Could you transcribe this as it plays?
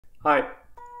Hi,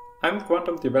 I'm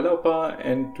Quantum Developer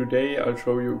and today I'll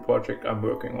show you a project I'm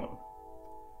working on.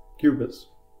 Cubyz.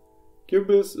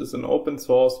 Cubyz is an open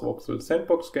source voxel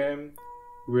sandbox game,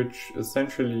 which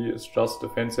essentially is just a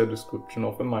fancier description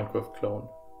of a Minecraft clone.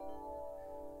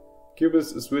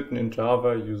 Cubyz is written in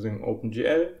Java using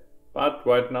opengl, but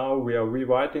right now we are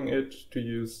rewriting it to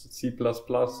use C++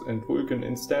 and Vulkan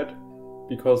instead,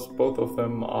 because both of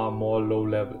them are more low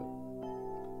level.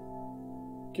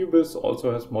 Cubyz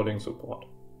also has modding support.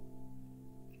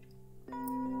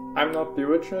 I'm not the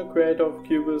original creator of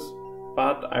Cubyz,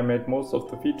 but I made most of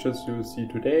the features you will see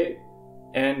today,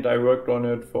 and I worked on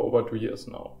it for over 2 years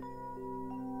now.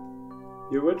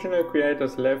 The original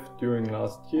creators left during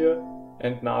last year,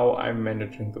 and now I'm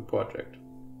managing the project.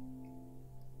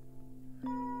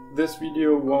 This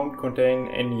video won't contain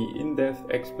any in-depth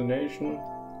explanation.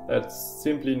 That's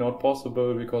simply not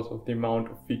possible because of the amount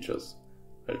of features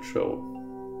I'll show.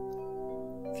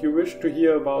 If you wish to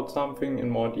hear about something in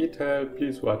more detail,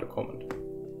 please write a comment.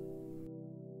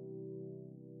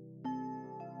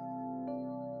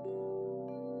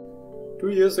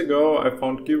 Two years ago I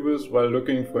found Cubyz while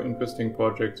looking for interesting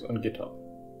projects on GitHub.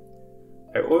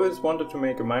 I always wanted to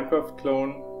make a Minecraft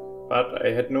clone, but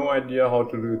I had no idea how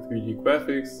to do 3D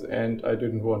graphics and I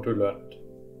didn't want to learn it.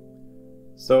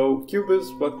 So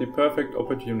Cubyz was the perfect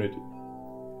opportunity.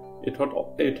 It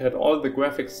had all the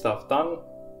graphics stuff done,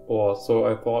 or so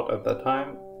I thought at that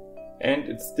time, and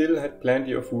it still had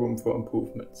plenty of room for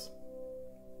improvements.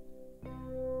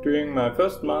 During my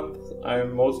first month I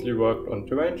mostly worked on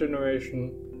terrain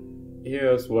generation.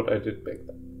 Here's what I did back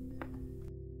then.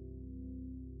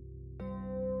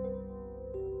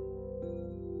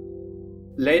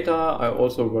 Later I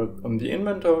also worked on the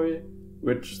inventory,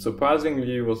 which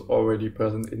surprisingly was already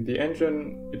present in the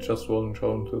engine, it just wasn't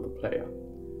shown to the player.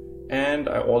 And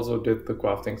I also did the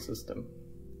crafting system.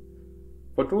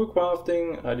 For tool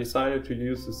crafting, I decided to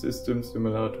use a system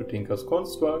similar to Tinker's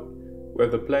Construct, where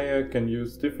the player can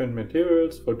use different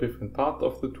materials for different parts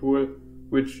of the tool,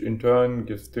 which in turn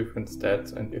gives different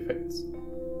stats and effects.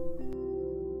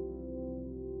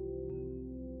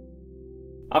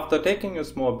 After taking a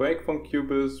small break from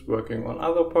Cubyz, working on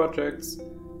other projects,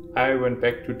 I went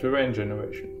back to terrain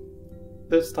generation.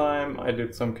 This time I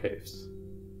did some caves.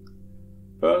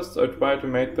 First I tried to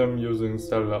make them using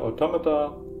cellular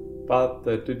automata, but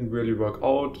that didn't really work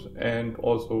out and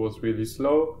also was really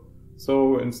slow,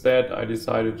 so instead I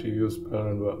decided to use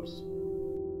parallel verbs.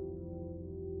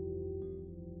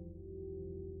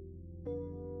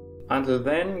 Until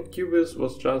then, Cubyz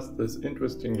was just this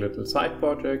interesting little side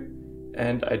project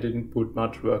and I didn't put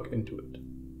much work into it.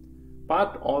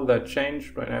 But all that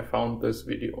changed when I found this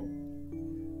video.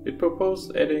 It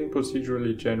proposed adding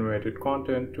procedurally generated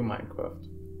content to Minecraft.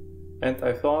 And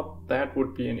I thought that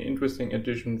would be an interesting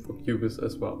addition for Cubyz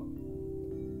as well.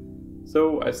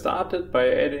 So I started by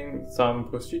adding some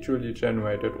procedurally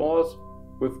generated ores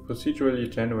with procedurally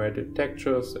generated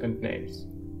textures and names.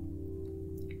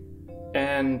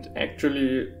 And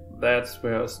actually that's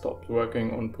where I stopped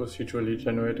working on procedurally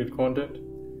generated content,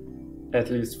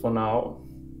 at least for now.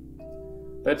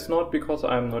 That's not because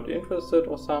I'm not interested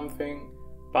or something,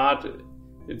 but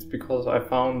it's because I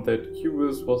found that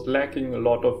Cubyz was lacking a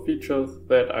lot of features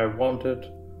that I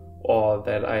wanted or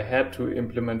that I had to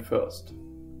implement first.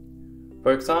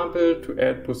 For example, to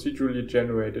add procedurally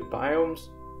generated biomes,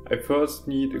 I first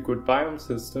need a good biome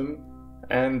system,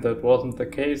 and that wasn't the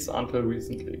case until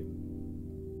recently.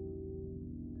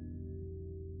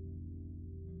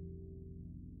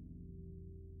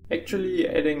 Actually,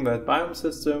 adding that biome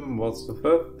system was the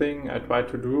first thing I tried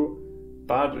to do,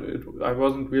 but I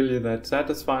wasn't really that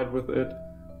satisfied with it,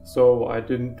 so I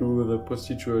didn't do the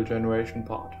procedural generation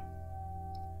part.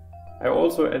 I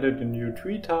also added a new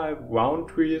tree type, round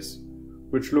trees,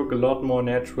 which look a lot more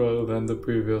natural than the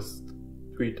previous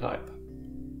tree type.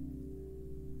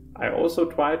 I also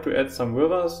tried to add some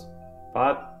rivers,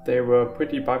 but they were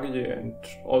pretty buggy and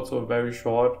also very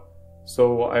short,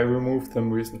 so I removed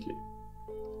them recently.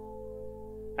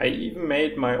 I even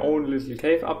made my own little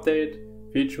cave update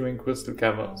featuring crystal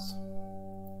caverns.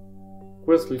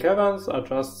 Crystal caverns are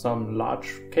just some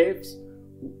large caves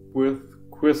with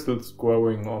crystals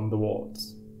growing on the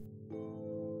walls.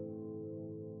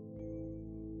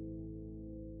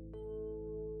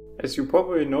 As you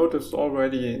probably noticed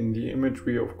already in the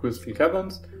imagery of crystal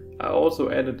caverns, I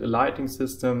also added a lighting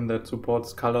system that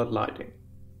supports colored lighting.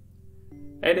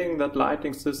 Adding that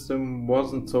lighting system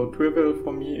wasn't so trivial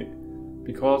for me,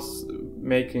 because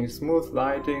making smooth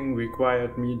lighting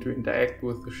required me to interact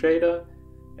with the shader,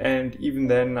 and even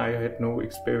then I had no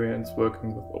experience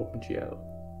working with opengl.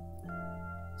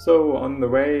 So on the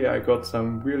way I got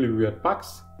some really weird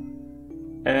bugs,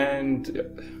 and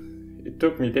it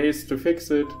took me days to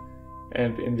fix it,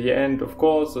 and in the end, of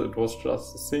course, it was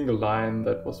just a single line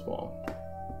that was wrong.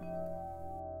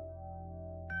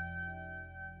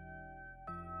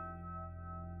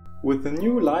 With the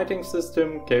new lighting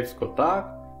system, caves got dark,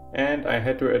 and I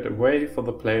had to add a way for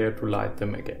the player to light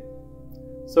them again.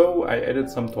 So I added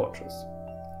some torches.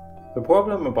 The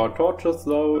problem about torches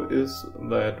though is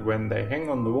that when they hang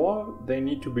on the wall, they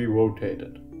need to be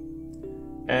rotated.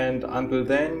 And until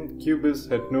then,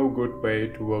 Cubyz had no good way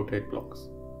to rotate blocks.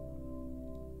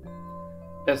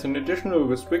 As an additional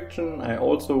restriction, I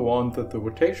also wanted the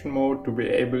rotation mode to be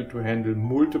able to handle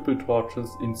multiple torches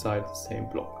inside the same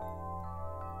block.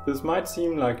 This might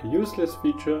seem like a useless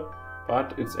feature,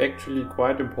 but it's actually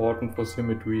quite important for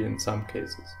symmetry in some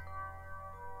cases.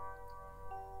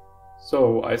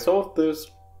 So I solved this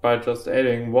by just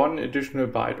adding one additional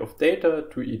byte of data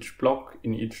to each block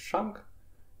in each chunk,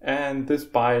 and this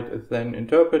byte is then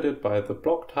interpreted by the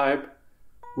block type,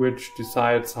 which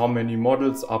decides how many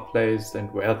models are placed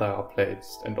and where they are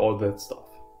placed and all that stuff.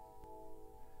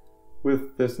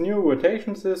 With this new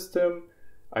rotation system,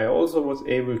 I also was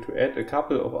able to add a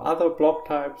couple of other block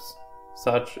types,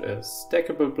 such as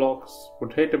stackable blocks,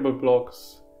 rotatable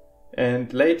blocks,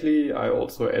 and lately I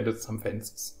also added some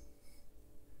fences.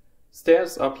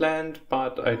 Stairs are planned,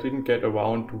 but I didn't get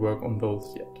around to work on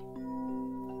those yet.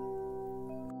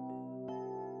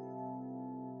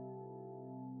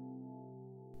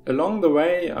 Along the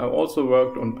way, I also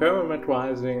worked on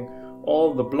parameterizing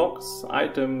all the blocks,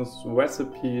 items,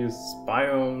 recipes,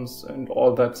 biomes, and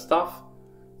all that stuff,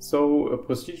 so a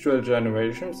procedural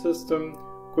generation system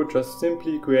could just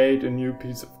simply create a new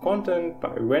piece of content by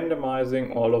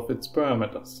randomizing all of its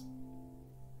parameters.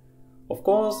 Of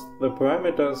course, the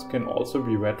parameters can also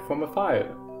be read from a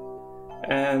file,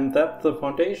 and that's the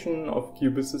foundation of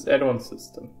Cubiz's Addons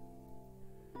system.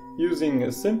 Using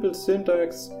a simple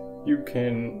syntax, you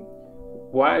can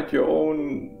write your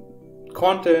own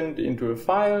content into a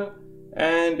file,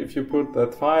 and if you put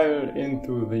that file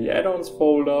into the Addons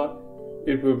folder,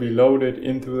 it will be loaded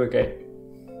into the game.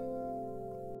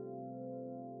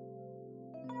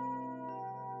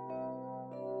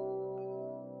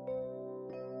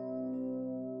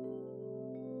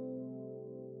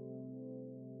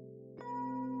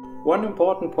 One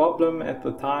important problem at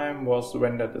the time was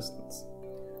render distance.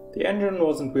 The engine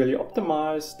wasn't really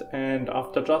optimized, and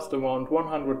after just around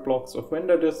 100 blocks of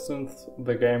render distance,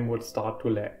 the game would start to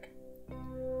lag.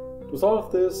 To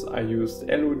solve this, I used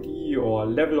LOD or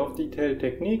level of detail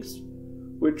techniques,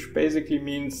 which basically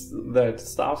means that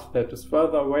stuff that is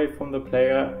further away from the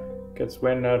player gets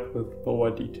rendered with lower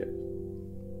detail.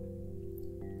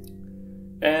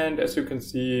 And as you can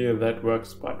see, that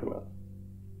works quite well.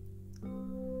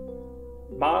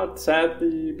 But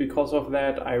sadly, because of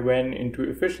that, I ran into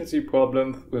efficiency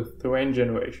problems with terrain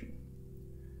generation.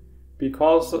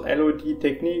 Because LOD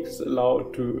techniques allow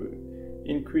to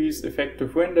increase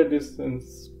effective render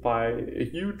distance by a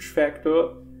huge factor,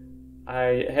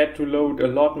 I had to load a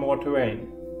lot more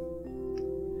terrain.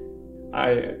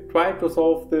 I tried to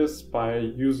solve this by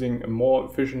using a more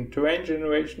efficient terrain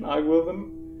generation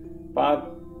algorithm,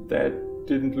 but that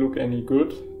didn't look any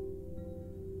good.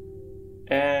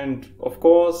 And of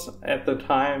course, at the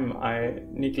time I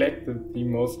neglected the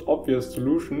most obvious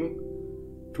solution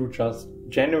to just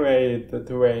generate the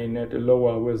terrain at a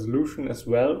lower resolution as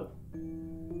well.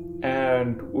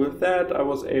 And with that I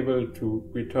was able to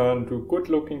return to good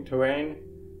looking terrain,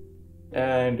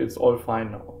 and it's all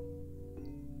fine now.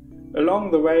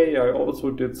 Along the way I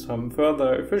also did some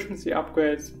further efficiency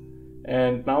upgrades,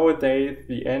 and nowadays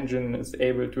the engine is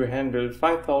able to handle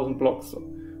 5000 blocks of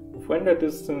render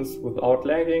distance without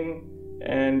lagging,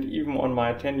 and even on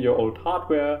my 10-year-old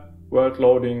hardware, world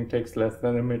loading takes less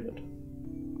than a minute.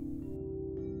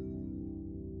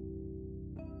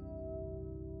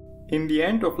 In the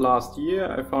end of last year,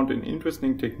 I found an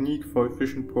interesting technique for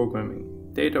efficient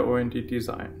programming: data-oriented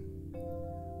design.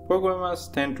 Programmers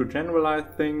tend to generalize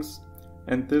things,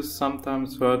 and this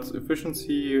sometimes hurts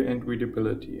efficiency and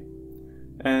readability.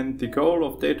 And the goal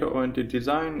of data-oriented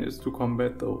design is to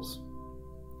combat those.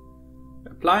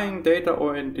 Applying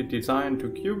data-oriented design to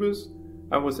Cubyz,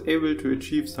 I was able to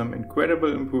achieve some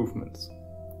incredible improvements.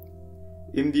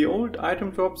 In the old item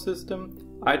drop system,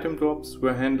 item drops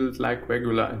were handled like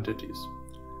regular entities.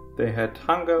 They had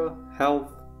hunger,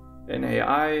 health, an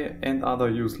AI, and other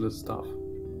useless stuff.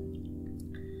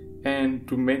 And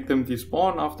to make them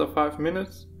despawn after 5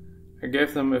 minutes, I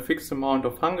gave them a fixed amount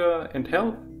of hunger and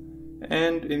health,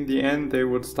 and in the end they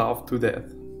would starve to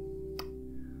death.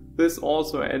 This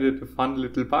also added a fun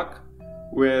little bug,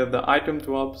 where the item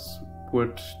drops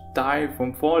would die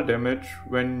from fall damage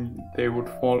when they would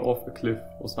fall off a cliff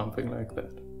or something like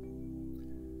that.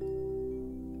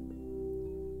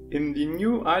 In the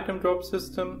new item drop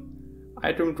system,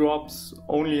 item drops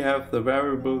only have the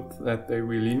variables that they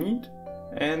really need,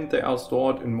 and they are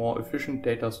stored in more efficient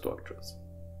data structures.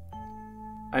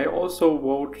 I also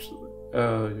wrote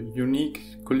a unique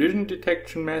collision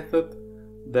detection method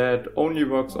that only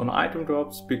works on item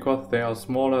drops because they are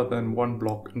smaller than 1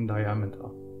 block in diameter.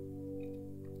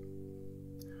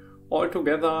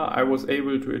 Altogether, I was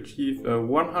able to achieve a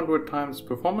 100 times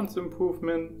performance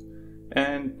improvement,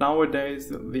 and nowadays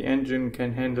the engine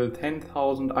can handle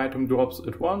 10,000 item drops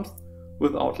at once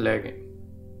without lagging.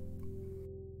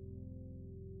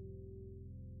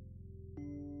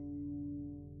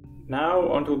 Now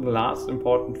onto the last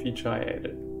important feature I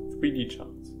added, 3D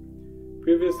chunks.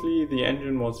 Previously the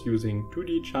engine was using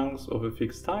 2D chunks of a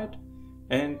fixed height,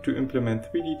 and to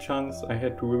implement 3D chunks I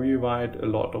had to rewrite a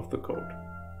lot of the code.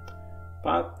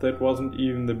 But that wasn't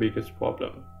even the biggest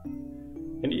problem.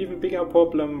 An even bigger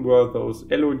problem were those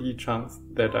LOD chunks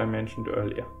that I mentioned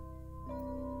earlier.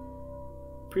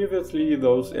 Previously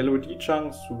those LOD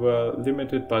chunks were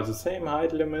limited by the same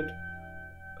height limit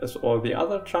as all the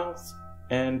other chunks,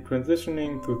 and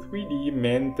transitioning to 3D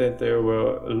meant that there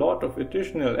were a lot of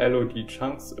additional LOD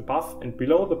chunks above and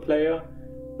below the player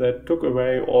that took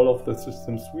away all of the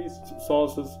system's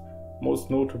resources,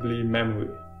 most notably memory.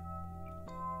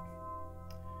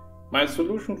 My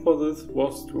solution for this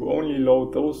was to only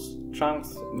load those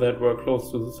chunks that were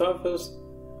close to the surface,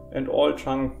 and all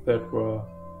chunks that were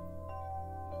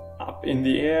up in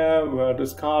the air were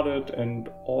discarded, and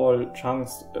all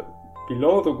chunks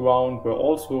below the ground were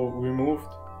also removed,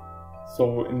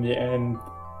 so in the end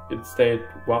it stayed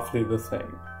roughly the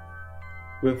same.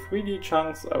 With 3D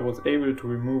chunks I was able to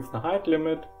remove the height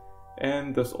limit,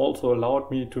 and this also allowed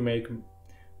me to make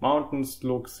mountains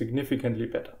look significantly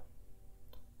better.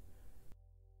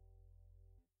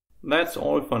 That's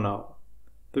all for now.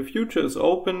 The future is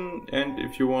open, and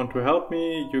if you want to help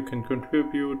me, you can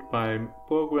contribute by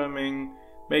programming,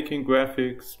 making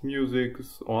graphics, music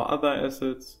or other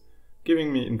assets,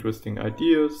 giving me interesting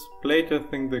ideas,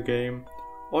 playtesting the game,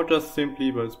 or just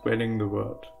simply by spreading the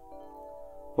word.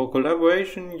 For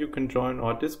collaboration, you can join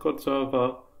our Discord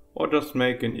server or just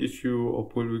make an issue or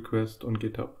pull request on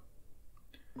GitHub.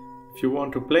 If you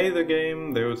want to play the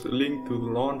game, there is a link to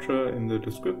the launcher in the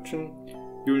description.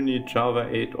 You'll need Java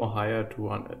 8 or higher to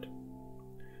run it.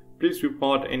 Please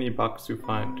report any bugs you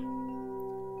find.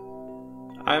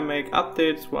 I make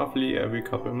updates roughly every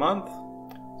couple months.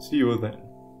 See you then.